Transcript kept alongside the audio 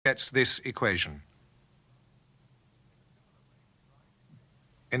gets this equation.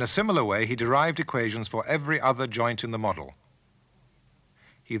 In a similar way, he derived equations for every other joint in the model.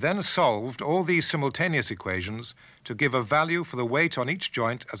 He then solved all these simultaneous equations to give a value for the weight on each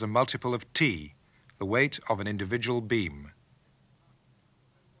joint as a multiple of T, the weight of an individual beam.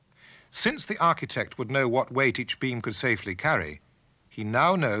 Since the architect would know what weight each beam could safely carry, he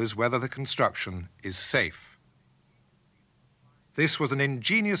now knows whether the construction is safe. This was an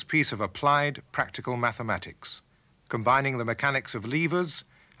ingenious piece of applied practical mathematics, combining the mechanics of levers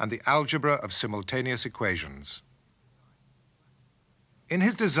and the algebra of simultaneous equations. In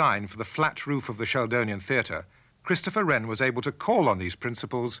his design for the flat roof of the Sheldonian Theatre, Christopher Wren was able to call on these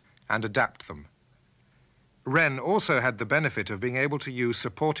principles and adapt them. Wren also had the benefit of being able to use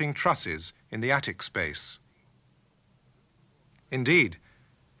supporting trusses in the attic space. Indeed,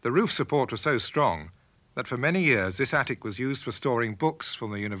 the roof support was so strong that for many years this attic was used for storing books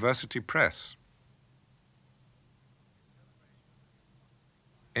from the university press.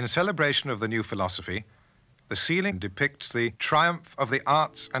 In celebration of the new philosophy, the ceiling depicts the triumph of the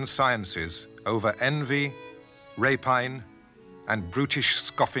arts and sciences over envy, rapine, and brutish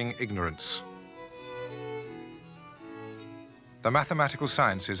scoffing ignorance. The mathematical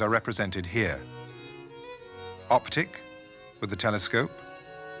sciences are represented here. Optic, with the telescope,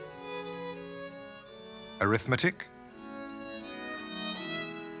 arithmetic,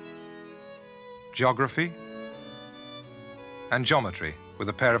 geography, and geometry with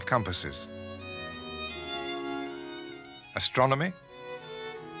a pair of compasses, astronomy,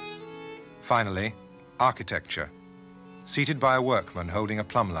 finally, architecture, seated by a workman holding a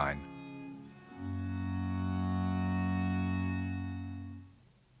plumb line.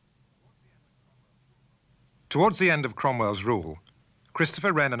 Towards the end of Cromwell's rule,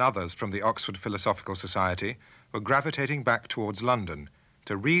 Christopher Wren and others from the Oxford Philosophical Society were gravitating back towards London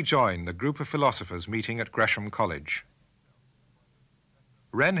to rejoin the group of philosophers meeting at Gresham College.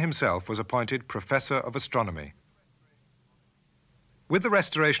 Wren himself was appointed Professor of Astronomy. With the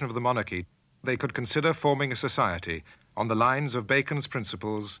restoration of the monarchy, they could consider forming a society on the lines of Bacon's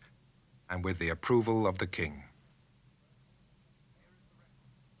principles and with the approval of the King.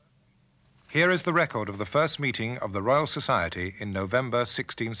 Here is the record of the first meeting of the Royal Society in November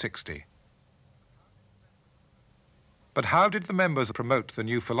 1660. But how did the members promote the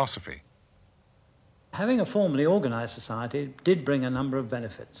new philosophy? Having a formally organised society did bring a number of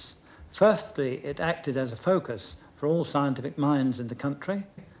benefits. Firstly, it acted as a focus for all scientific minds in the country,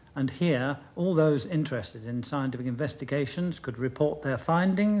 and here all those interested in scientific investigations could report their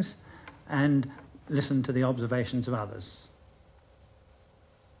findings and listen to the observations of others.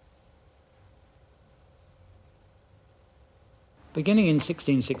 Beginning in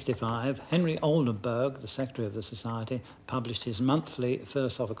 1665, Henry Oldenburg, the secretary of the Society, published his monthly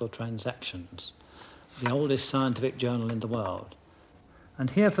Philosophical Transactions, the oldest scientific journal in the world. And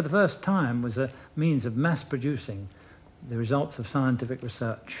here, for the first time, was a means of mass producing the results of scientific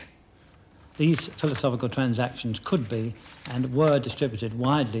research. These philosophical transactions could be and were distributed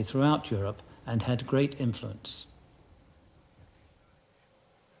widely throughout Europe and had great influence.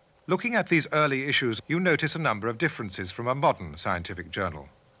 Looking at these early issues, you notice a number of differences from a modern scientific journal.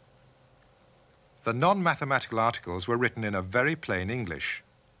 The non-mathematical articles were written in a very plain English.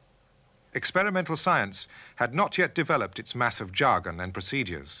 Experimental science had not yet developed its massive jargon and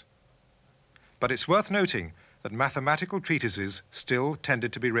procedures. But it's worth noting that mathematical treatises still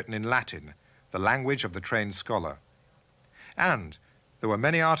tended to be written in Latin, the language of the trained scholar. And there were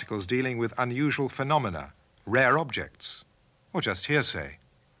many articles dealing with unusual phenomena, rare objects, or just hearsay.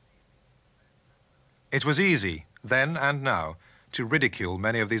 It was easy, then and now, to ridicule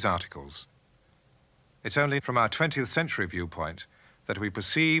many of these articles. It's only from our 20th century viewpoint that we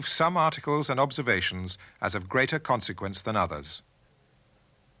perceive some articles and observations as of greater consequence than others.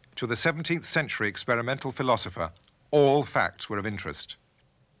 To the 17th century experimental philosopher, all facts were of interest.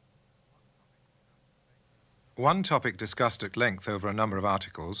 One topic discussed at length over a number of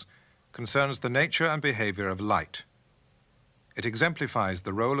articles concerns the nature and behavior of light. It exemplifies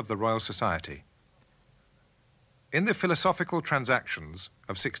the role of the Royal Society. In the Philosophical Transactions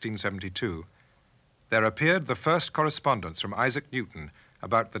of 1672, there appeared the first correspondence from Isaac Newton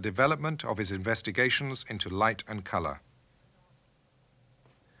about the development of his investigations into light and colour.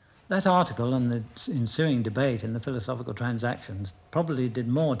 That article and the ensuing debate in the Philosophical Transactions probably did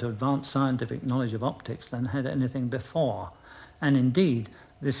more to advance scientific knowledge of optics than had anything before. And indeed,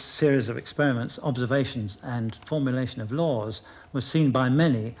 this series of experiments, observations, and formulation of laws was seen by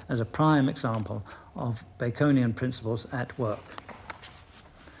many as a prime example of Baconian principles at work.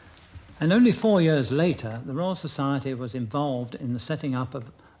 And only 4 years later, the Royal Society was involved in the setting up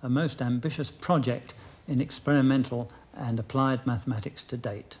of a most ambitious project in experimental and applied mathematics to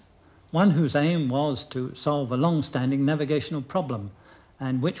date, one whose aim was to solve a long-standing navigational problem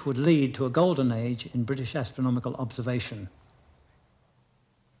and which would lead to a golden age in British astronomical observation.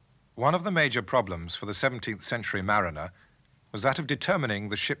 One of the major problems for the 17th century mariner was that of determining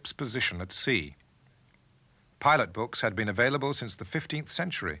the ship's position at sea. Pilot books had been available since the 15th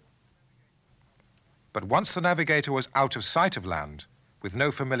century. But once the navigator was out of sight of land, with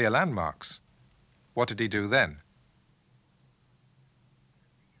no familiar landmarks, what did he do then?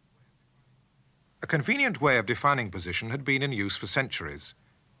 A convenient way of defining position had been in use for centuries.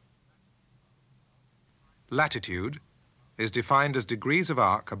 Latitude is defined as degrees of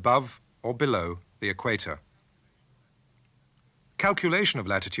arc above or below the equator. Calculation of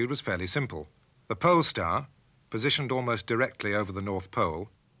latitude was fairly simple. The pole star, positioned almost directly over the North Pole,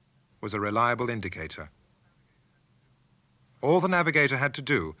 was a reliable indicator. All the navigator had to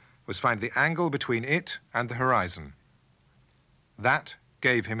do was find the angle between it and the horizon. That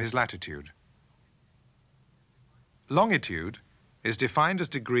gave him his latitude. Longitude is defined as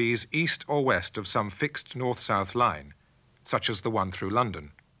degrees east or west of some fixed north-south line, such as the one through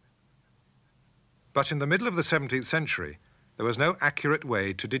London. But in the middle of the 17th century, there was no accurate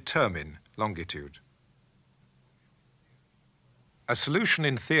way to determine longitude. A solution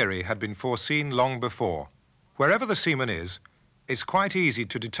in theory had been foreseen long before. Wherever the seaman is, it's quite easy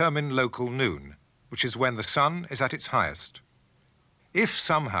to determine local noon, which is when the sun is at its highest. If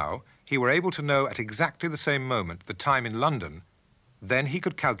somehow he were able to know at exactly the same moment the time in London, then he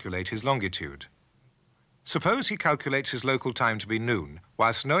could calculate his longitude. Suppose he calculates his local time to be noon,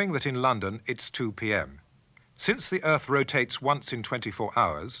 whilst knowing that in London it's 2 p.m. Since the Earth rotates once in 24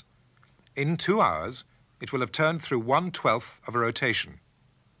 hours, in 2 hours it will have turned through 1/12 of a rotation,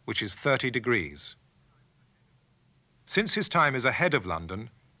 which is 30 degrees. Since his time is ahead of London,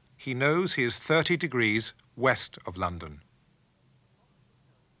 he knows he is 30 degrees west of London.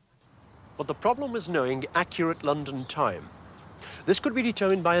 But the problem was knowing accurate London time. This could be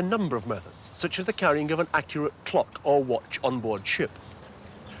determined by a number of methods, such as the carrying of an accurate clock or watch on board ship.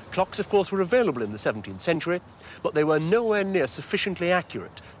 Clocks, of course, were available in the 17th century, but they were nowhere near sufficiently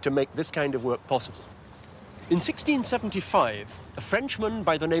accurate to make this kind of work possible. In 1675, a Frenchman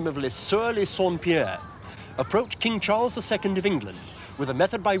by the name of Le Sieur Le Saint-Pierre approached King Charles II of England with a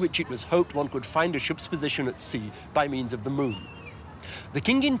method by which it was hoped one could find a ship's position at sea by means of the moon. The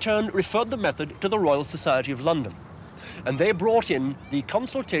king in turn referred the method to the Royal Society of London, and they brought in the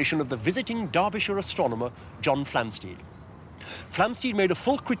consultation of the visiting Derbyshire astronomer, John Flamsteed. Flamsteed made a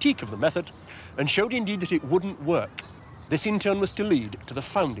full critique of the method and showed indeed that it wouldn't work. This in turn was to lead to the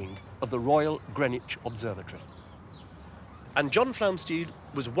founding of the Royal Greenwich Observatory. And John Flamsteed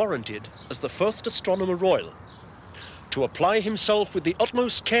was warranted as the first astronomer royal to apply himself with the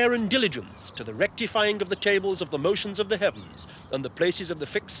utmost care and diligence to the rectifying of the tables of the motions of the heavens and the places of the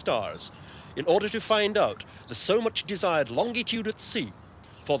fixed stars, in order to find out the so much desired longitude at sea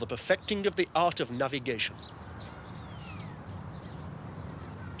for the perfecting of the art of navigation.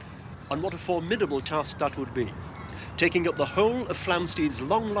 And what a formidable task that would be, taking up the whole of Flamsteed's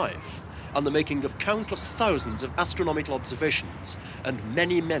long life and the making of countless thousands of astronomical observations and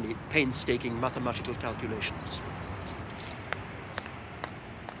many, many painstaking mathematical calculations.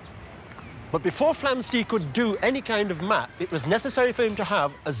 But before Flamsteed could do any kind of map, it was necessary for him to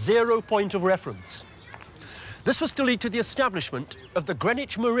have a 0 point of reference. This was to lead to the establishment of the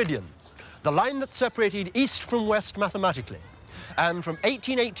Greenwich meridian, the line that separated east from west mathematically, and from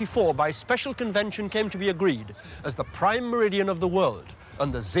 1884 by special convention came to be agreed as the prime meridian of the world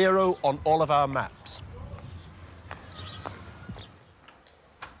and the 0 on all of our maps.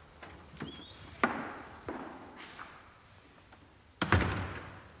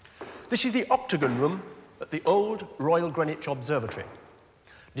 This is the octagon room at the old Royal Greenwich Observatory,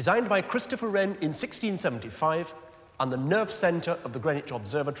 designed by Christopher Wren in 1675 and the nerve centre of the Greenwich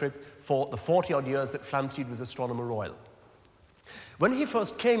Observatory for the 40-odd years that Flamsteed was Astronomer Royal. When he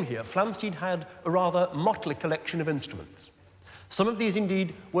first came here, Flamsteed had a rather motley collection of instruments. Some of these,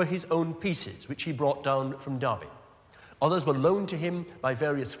 indeed, were his own pieces, which he brought down from Derby. Others were loaned to him by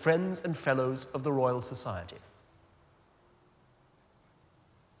various friends and fellows of the Royal Society.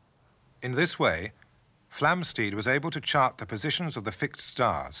 In this way, Flamsteed was able to chart the positions of the fixed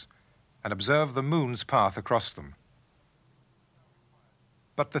stars and observe the moon's path across them.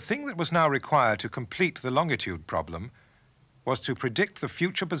 But the thing that was now required to complete the longitude problem was to predict the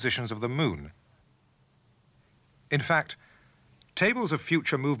future positions of the moon. In fact, tables of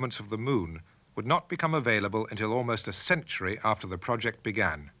future movements of the moon would not become available until almost a century after the project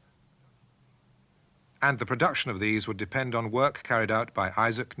began. and the production of these would depend on work carried out by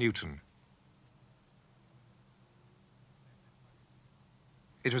Isaac Newton.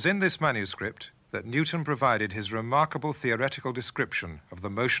 It was in this manuscript that Newton provided his remarkable theoretical description of the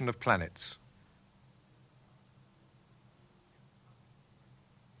motion of planets.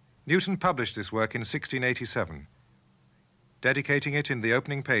 Newton published this work in 1687, dedicating it in the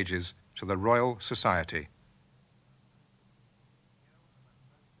opening pages to the Royal Society.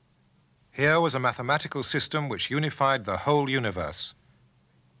 Here was a mathematical system which unified the whole universe.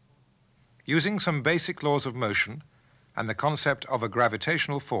 Using some basic laws of motion and the concept of a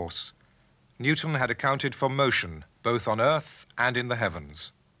gravitational force, Newton had accounted for motion both on Earth and in the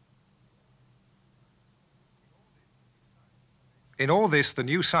heavens. In all this, the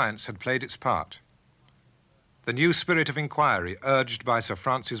new science had played its part. The new spirit of inquiry urged by Sir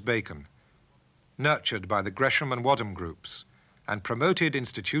Francis Bacon, nurtured by the Gresham and Wadham groups, and promoted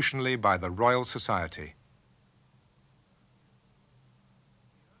institutionally by the Royal Society.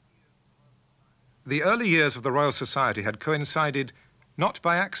 The early years of the Royal Society had coincided, not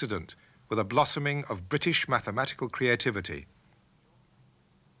by accident, with a blossoming of British mathematical creativity.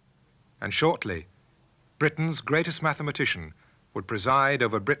 And shortly, Britain's greatest mathematician would preside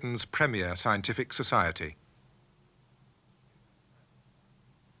over Britain's premier scientific society.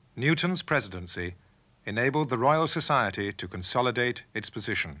 Newton's presidency enabled the Royal Society to consolidate its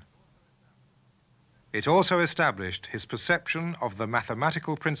position. It also established his perception of the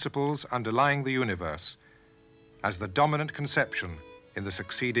mathematical principles underlying the universe as the dominant conception in the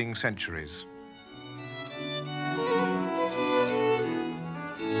succeeding centuries.